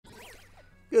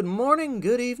Good morning,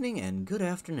 good evening, and good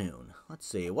afternoon. Let's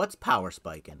see, what's power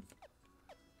spiking?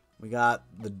 We got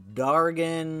the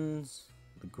Dargans,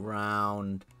 the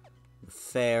ground, the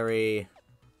fairy,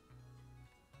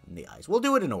 and the ice. We'll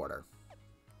do it in order.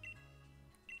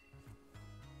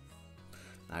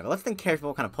 Alright, but let's think carefully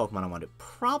what kind of Pokemon I want to do.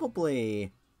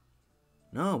 Probably...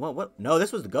 No, what? No,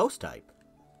 this was the ghost type.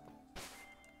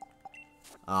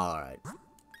 Alright.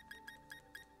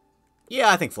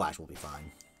 Yeah, I think Flash will be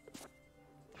fine.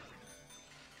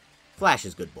 Flash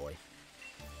is good boy.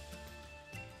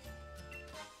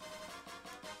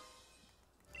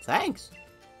 Thanks.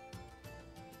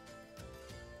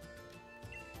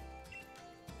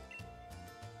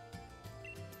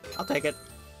 I'll take it.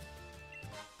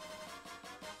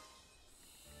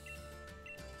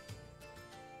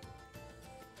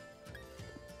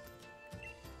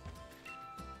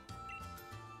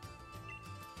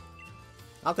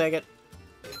 I'll take it.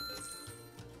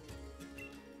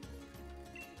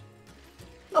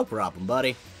 No problem,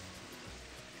 buddy.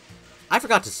 I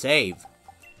forgot to save.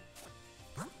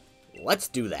 Let's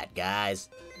do that, guys.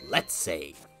 Let's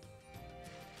save.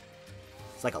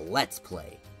 It's like a let's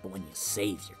play, but when you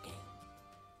save your game.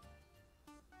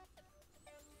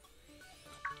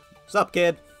 What's up,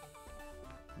 kid?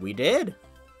 We did.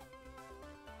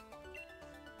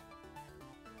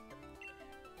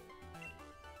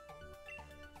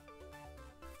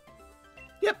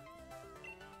 Yep.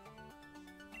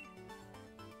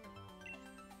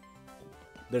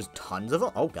 There's tons of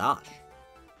them? Oh, gosh.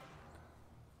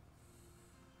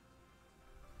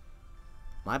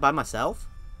 Am I by myself?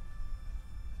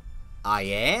 I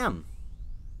am.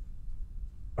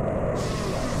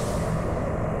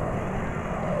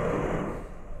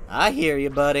 I hear you,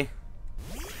 buddy.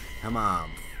 Come on,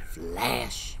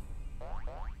 Flash.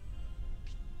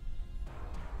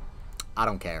 I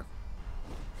don't care.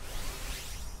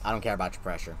 I don't care about your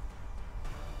pressure.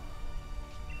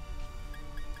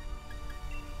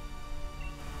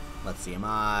 Let's see,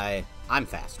 I'm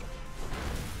faster.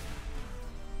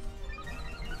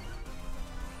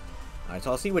 Alright, so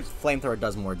I'll see which flamethrower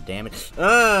does more damage.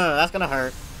 That's gonna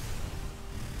hurt.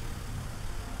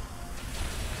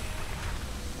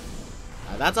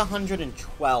 That's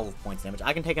 112 points damage.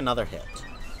 I can take another hit.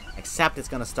 Except it's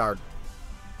gonna start...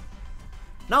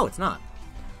 No, it's not.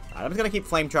 Alright, I'm just gonna keep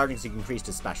flame charging so you can increase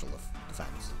his special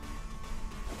defense.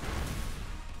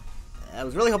 I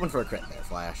was really hoping for a crit there,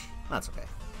 Flash. That's okay.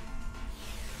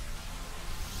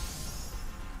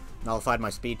 Nullified my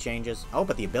speed changes. Oh,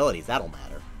 but the abilities, that'll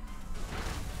matter.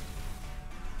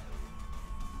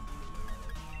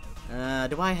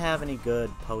 Do I have any good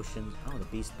potions? Oh, the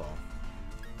Beast Ball.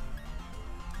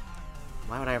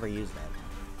 Why would I ever use that?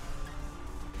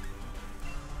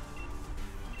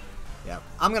 Yeah,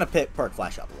 I'm gonna perk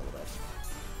Flash up a little bit.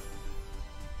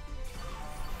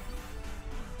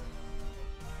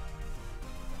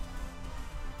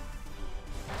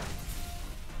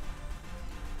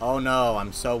 Oh no,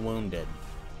 I'm so wounded.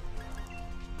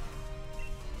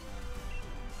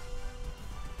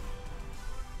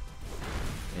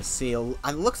 You see, it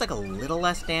looks like a little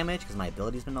less damage because my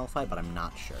ability's been nullified, but I'm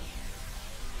not sure.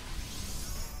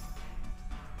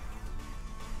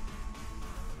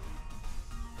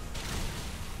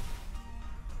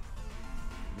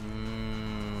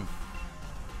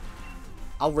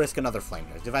 I'll risk another flame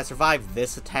here. If I survive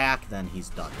this attack, then he's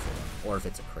done for. Or if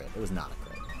it's a crit. It was not a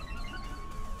crit.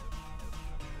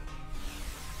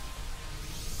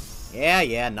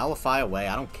 Yeah, nullify away.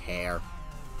 I don't care.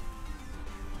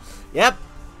 Yep.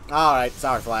 Alright,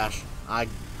 sorry, Flash.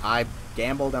 I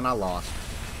gambled and I lost.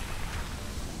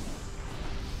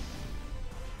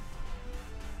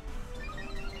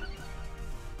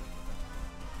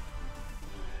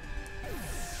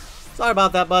 Sorry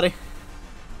about that, buddy.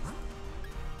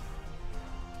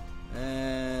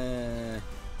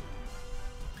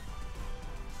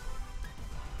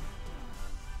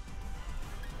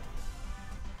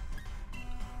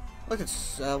 Look at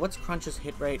what's Crunch's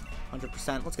hit rate?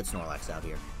 100%. Let's get Snorlax out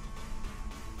here.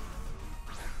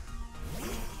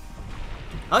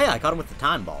 Oh yeah, I caught him with the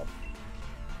Time Ball.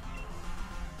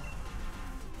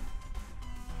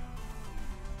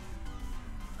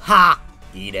 Ha!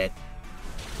 Eat it.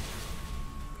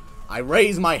 I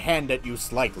raise my hand at you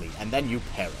slightly, and then you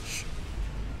perish.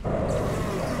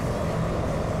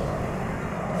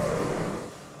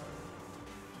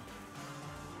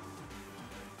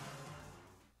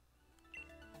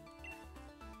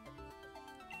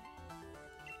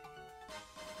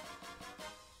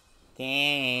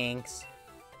 Thanks.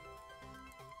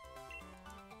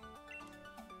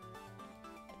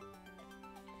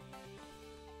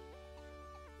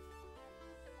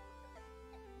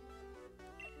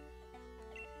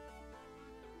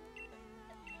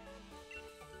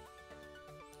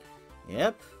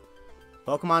 Yep.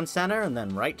 Pokemon Center, and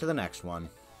then right to the next one.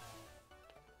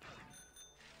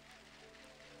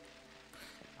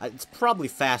 It's probably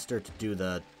faster to do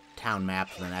the town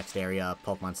map to the next area,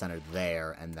 Pokemon Center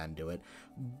there, and then do it.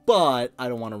 But I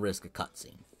don't want to risk a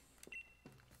cutscene.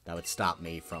 That would stop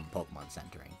me from Pokemon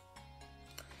Centering.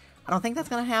 I don't think that's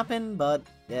going to happen, but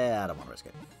yeah, I don't want to risk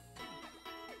it.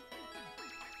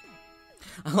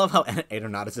 I love how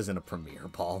Aeronautus is in a Premier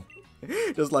Ball.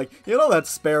 Just like, you know that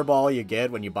spare ball you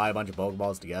get when you buy a bunch of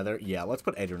Pokeballs together? Yeah, let's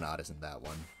put Aeronautus in that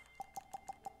one.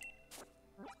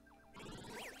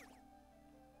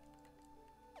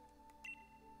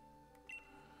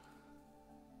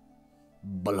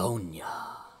 Bologna.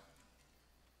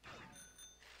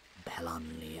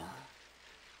 Bologna.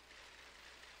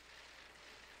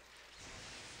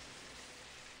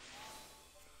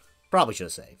 Probably should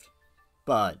have saved.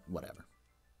 But, whatever.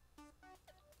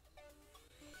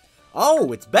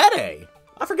 Oh, it's Bede!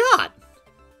 I forgot!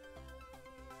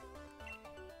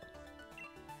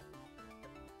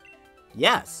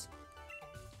 Yes.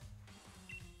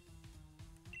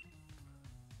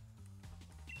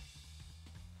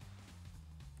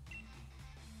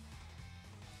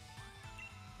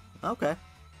 Okay.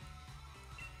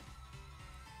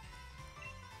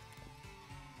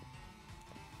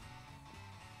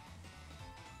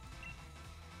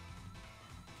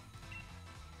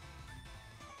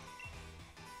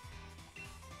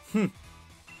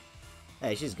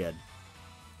 Hey, she's good.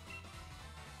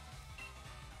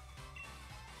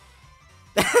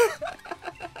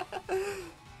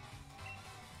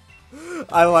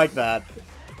 I like that.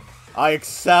 I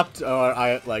accept, or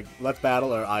I, like, let's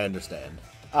battle, or I understand.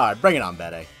 Alright, bring it on,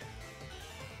 Bede.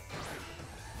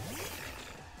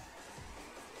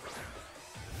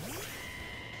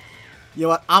 You know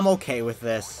what? I'm okay with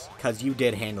this, because you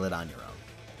did handle it on your own.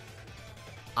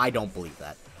 I don't believe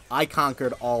that. I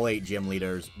conquered all 8 gym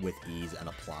leaders with ease and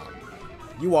aplomb.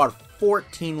 You are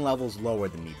 14 levels lower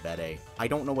than me, Bede. I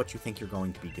don't know what you think you're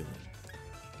going to be doing.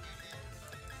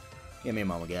 Give me a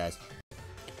moment, guys.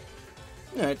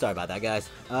 Alright, sorry about that, guys.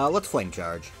 Let's Flame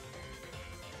Charge.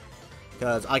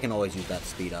 Because I can always use that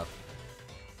speed up.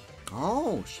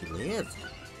 Oh, she lived.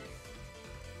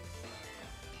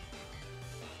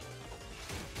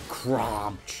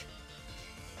 Crunch.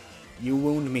 You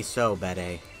wound me so,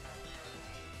 Bede.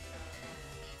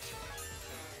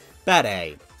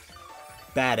 Bede.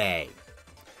 Bede.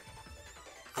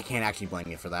 I can't actually blame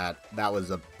you for that. That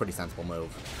was a pretty sensible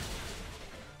move.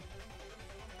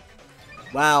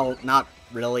 Well, not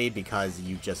really, because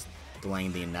you just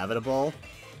delaying the inevitable.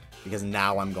 Because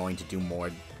now I'm going to do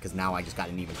more, because now I just got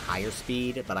an even higher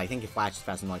speed, but I think it flashes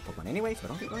faster than like Pokemon anyway, so I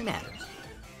don't think it really matters.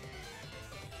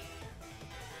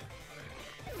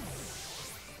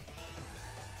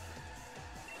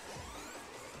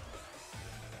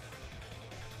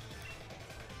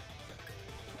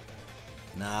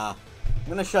 Nah, I'm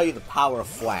gonna show you the power of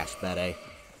Flash, Bede.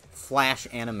 Flash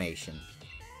animation.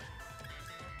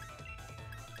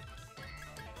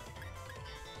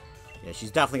 Yeah,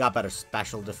 she's definitely got better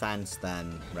special defense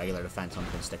than regular defense. I'm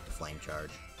gonna stick to Flame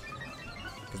Charge.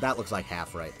 Because that looks like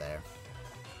half right there.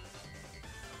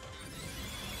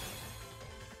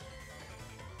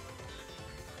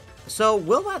 So,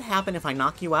 will that happen if I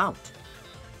knock you out?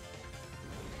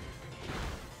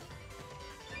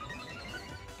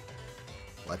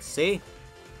 Let's see.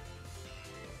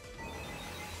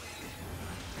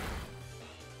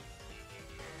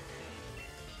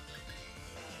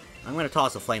 I'm going to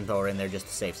toss a flamethrower in there just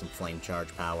to save some flame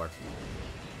charge power.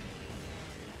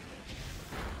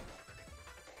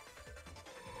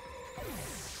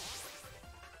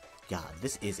 God,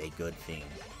 this is a good thing.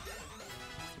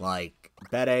 Like,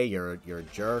 Bede, you're a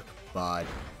jerk, but...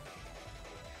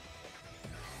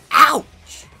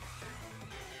 Ouch!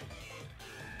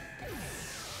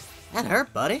 That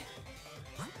hurt, buddy.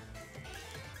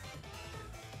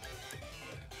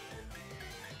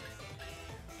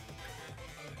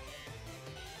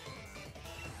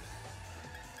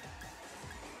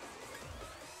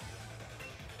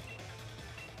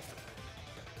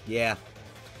 Yeah.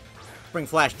 Bring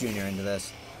Flash Jr. into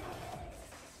this.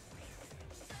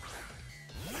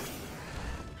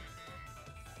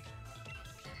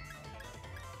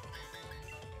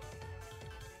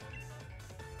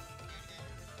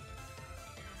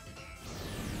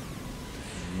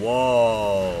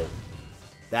 Whoa.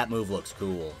 That move looks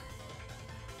cool.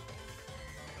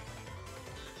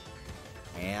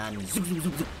 And... zoop, zoop,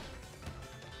 zoop, zoop.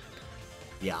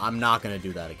 Yeah, I'm not gonna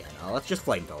do that again. Let's just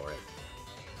flamethrower it.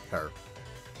 Her.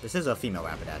 This is a female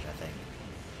Rapidash, I think.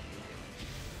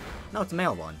 No, it's a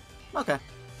male one. Okay.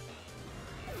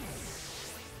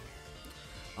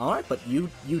 Alright, but you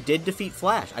did defeat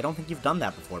Flash. I don't think you've done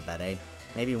that before, Bede.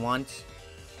 Maybe once.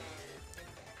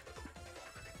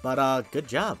 But, good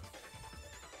job.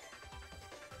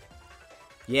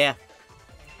 Yeah.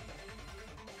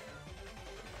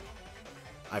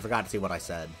 I forgot to see what I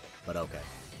said, but okay.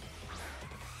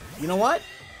 You know what?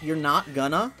 You're not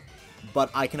gonna, but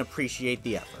I can appreciate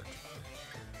the effort.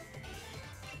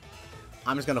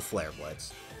 I'm just gonna Flare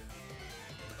Blitz.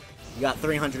 You got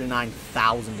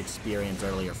 309,000 experience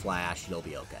earlier, Flash. You'll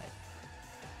be okay.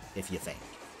 If you faint.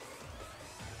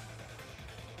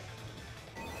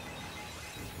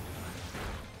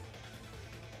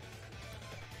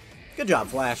 Good job,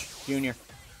 Flash, Jr.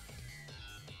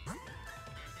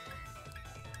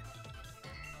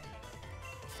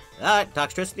 Alright,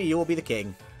 Toxtricity, you will be the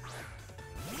king.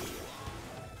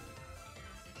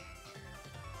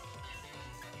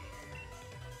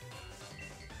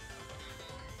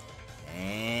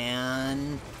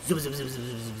 And... Zip, zip, zip, zip,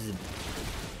 zip, zip.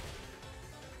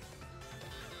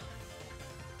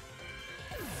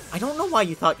 I don't know why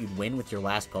you thought you'd win with your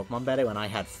last Pokemon Bede when I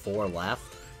had 4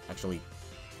 left. Actually,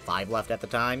 5 left at the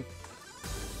time.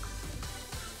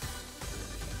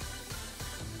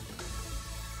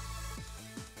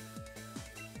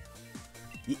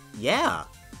 Yeah,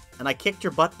 and I kicked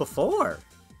your butt before.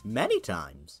 Many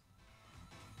times.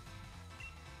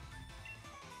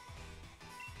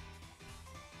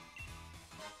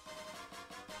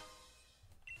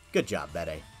 Good job,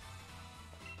 Bede.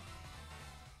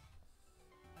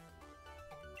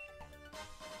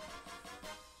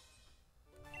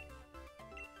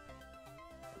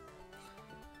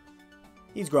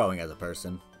 He's growing as a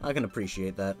person. I can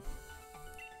appreciate that.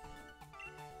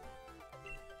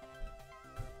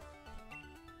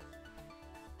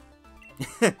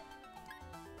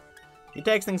 He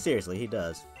takes things seriously, he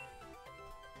does.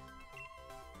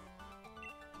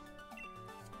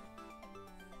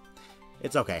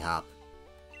 It's okay, Hop.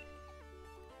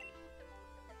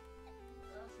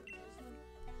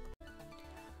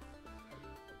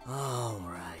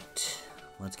 Alright.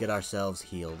 Let's get ourselves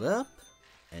healed up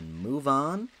and move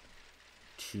on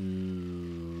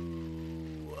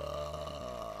to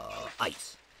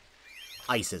Ice.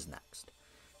 Ice is next.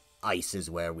 Ice is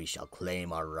where we shall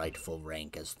claim our rightful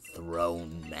rank as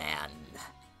Throne Man.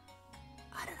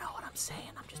 I don't know what I'm saying,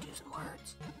 I'm just using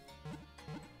words.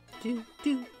 Do,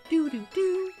 do, do, do,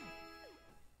 do.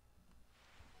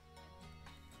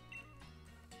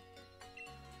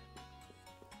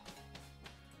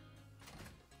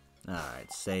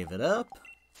 Alright, save it up.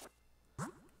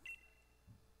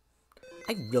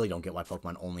 I really don't get why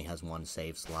Pokemon only has 1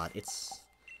 save slot. It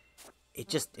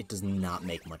does not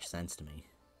make much sense to me.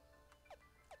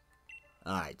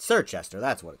 Alright, Sirchester,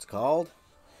 that's what it's called.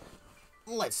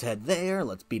 Let's head there,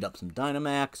 let's beat up some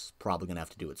Dynamax. Probably gonna have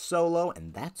to do it solo,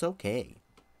 and that's okay.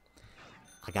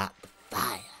 I got the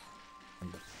fire,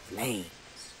 and the flames,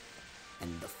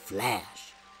 and the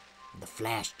Flash, and the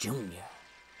Flash Jr.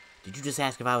 Did you just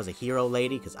ask if I was a hero,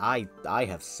 lady? Because I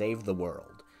have saved the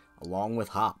world, along with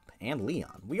Hop and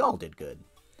Leon. We all did good.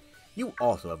 You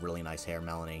also have really nice hair,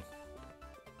 Melanie.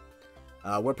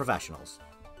 We're professionals.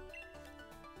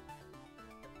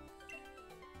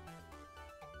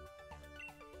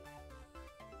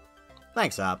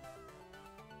 Thanks, Hop.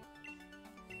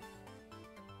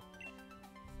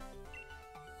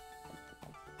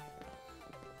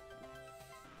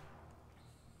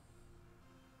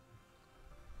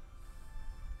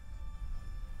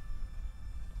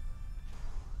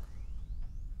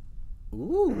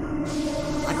 Ooh.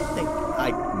 I don't think...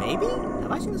 maybe?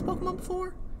 Have I seen this Pokemon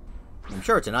before? I'm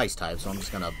sure it's an Ice type, so I'm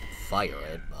just gonna fire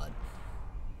it, but...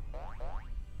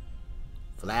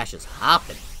 Flash is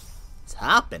hopping. It's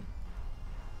hopping.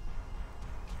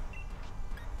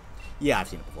 Yeah, I've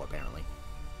seen it before, apparently.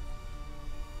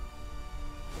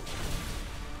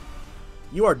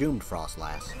 You are doomed,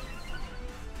 Frostlass.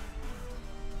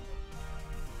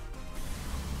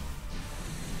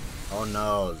 Oh,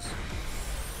 noes.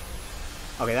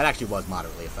 Okay, that actually was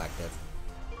moderately effective.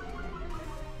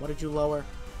 What did you lower?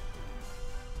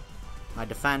 My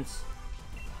defense?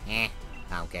 I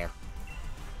don't care.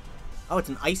 Oh, it's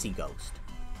an Icy Ghost.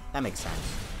 That makes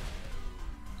sense.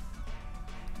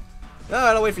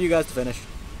 Alright, I'll wait for you guys to finish.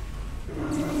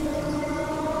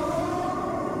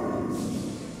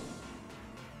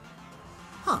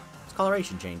 Huh. Its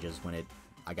coloration changes when it,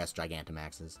 I guess,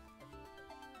 Gigantamaxes.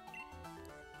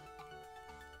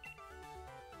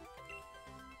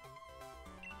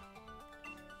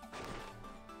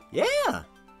 Yeah!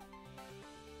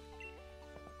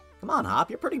 Come on, Hop,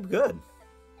 you're pretty good.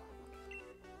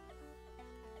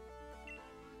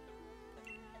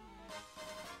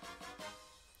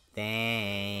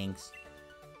 Thanks.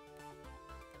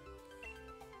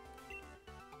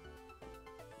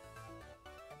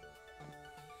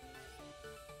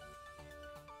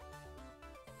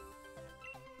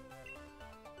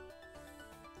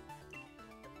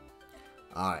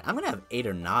 Alright, I'm gonna have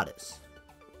Aeternatus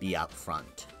be out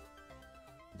front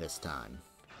this time.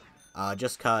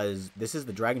 Just cause this is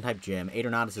the Dragon-type gym.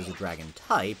 Aeternatus is a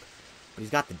Dragon-type, but he's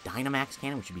got the Dynamax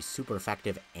cannon, which should be super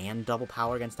effective and double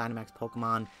power against Dynamax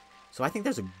Pokemon. So I think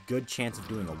there's a good chance of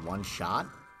doing a one-shot.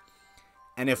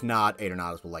 And if not,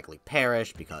 Aeternatus will likely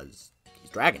perish because he's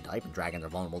Dragon-type, and dragons are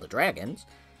vulnerable to dragons.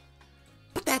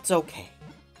 But that's okay.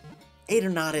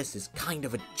 Aeternatus is kind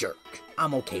of a jerk.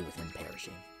 I'm okay with him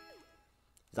perishing.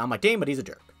 He's on my team, but he's a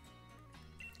jerk.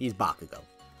 He's Bakugo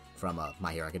from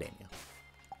My Hero Academia,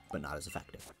 but not as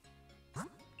effective.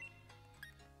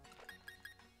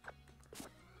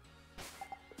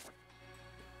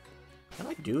 Can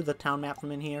I do the town map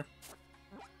from in here?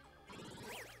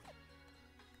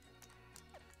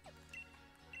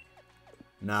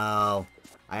 No.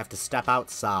 I have to step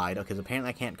outside, because apparently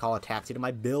I can't call a taxi to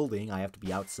my building. I have to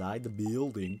be outside the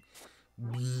building.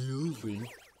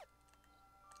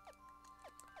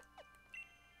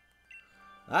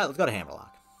 Alright, let's go to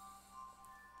Hammerlock.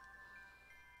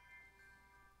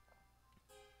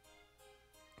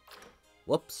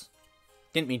 Whoops.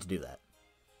 Didn't mean to do that.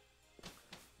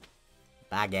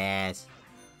 Bye, guys.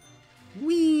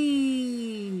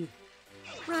 Whee!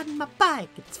 Riding my bike,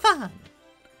 it's fun!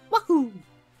 Wahoo!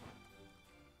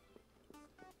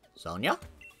 Sonia?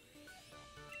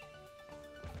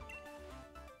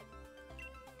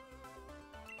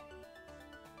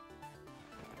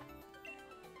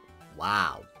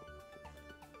 Wow.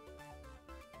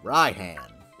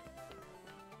 Raihan.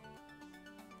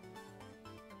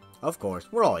 Of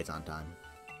course, we're always on time.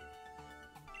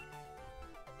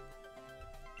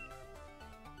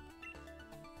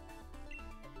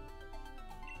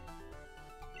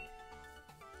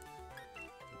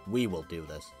 We will do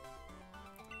this.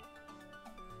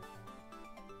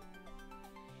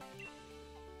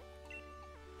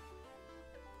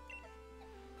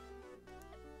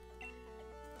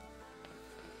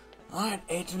 Alright,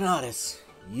 Aeternatus.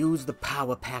 Use the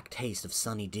power-packed haste of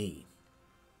Sunny D.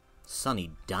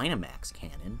 Sunny Dynamax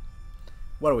Cannon?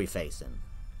 What are we facing?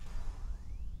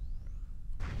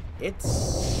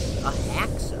 It's a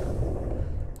Haxor.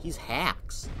 He's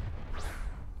Hax.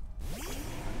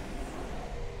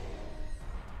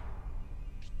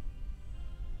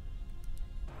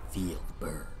 Feel the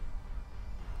burn.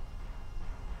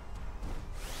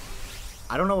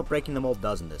 I don't know what breaking the mold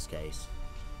does in this case.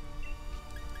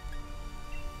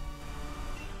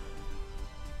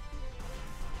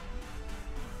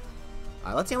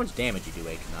 Alright, let's see how much damage you do,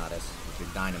 Aeternatus, with your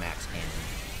Dynamax Cannon.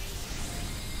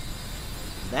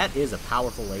 That is a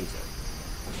powerful laser.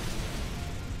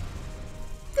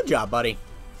 Good job, buddy.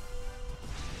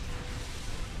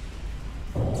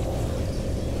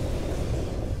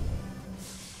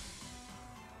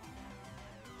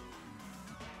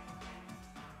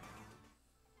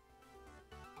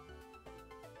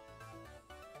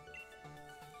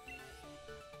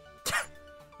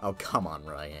 Oh, come on,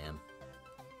 Ryan.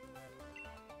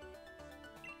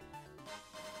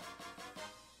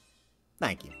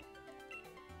 Thank you.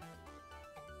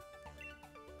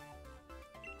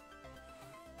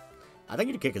 I think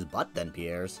you'd kick his butt then,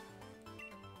 Pierre's.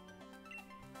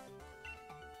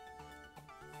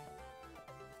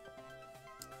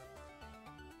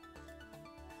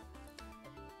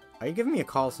 Are you giving me a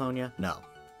call, Sonia? No.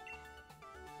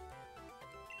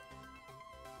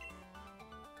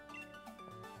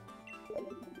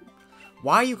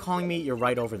 Why are you calling me? You're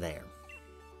right over there.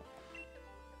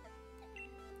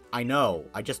 I know.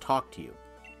 I just talked to you.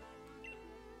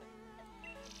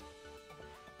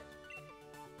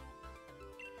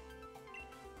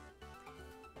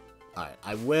 Alright,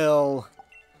 I will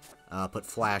put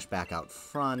Flash back out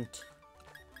front.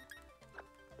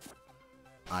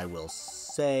 I will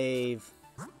save.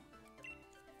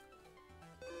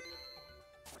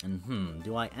 And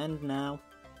do I end now?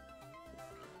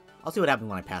 I'll see what happens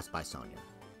when I pass by Sonia.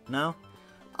 No?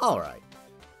 Alright.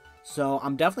 So,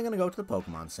 I'm definitely going to go to the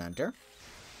Pokemon Center.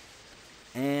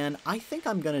 And I think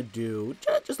I'm going to do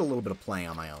just a little bit of playing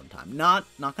on my own time. Not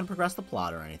going to progress the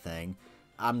plot or anything.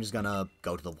 I'm just going to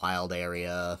go to the wild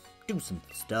area, do some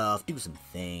stuff, do some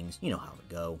things. You know how to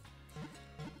go.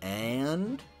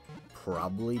 And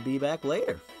probably be back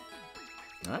later.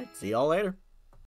 Alright, see y'all later.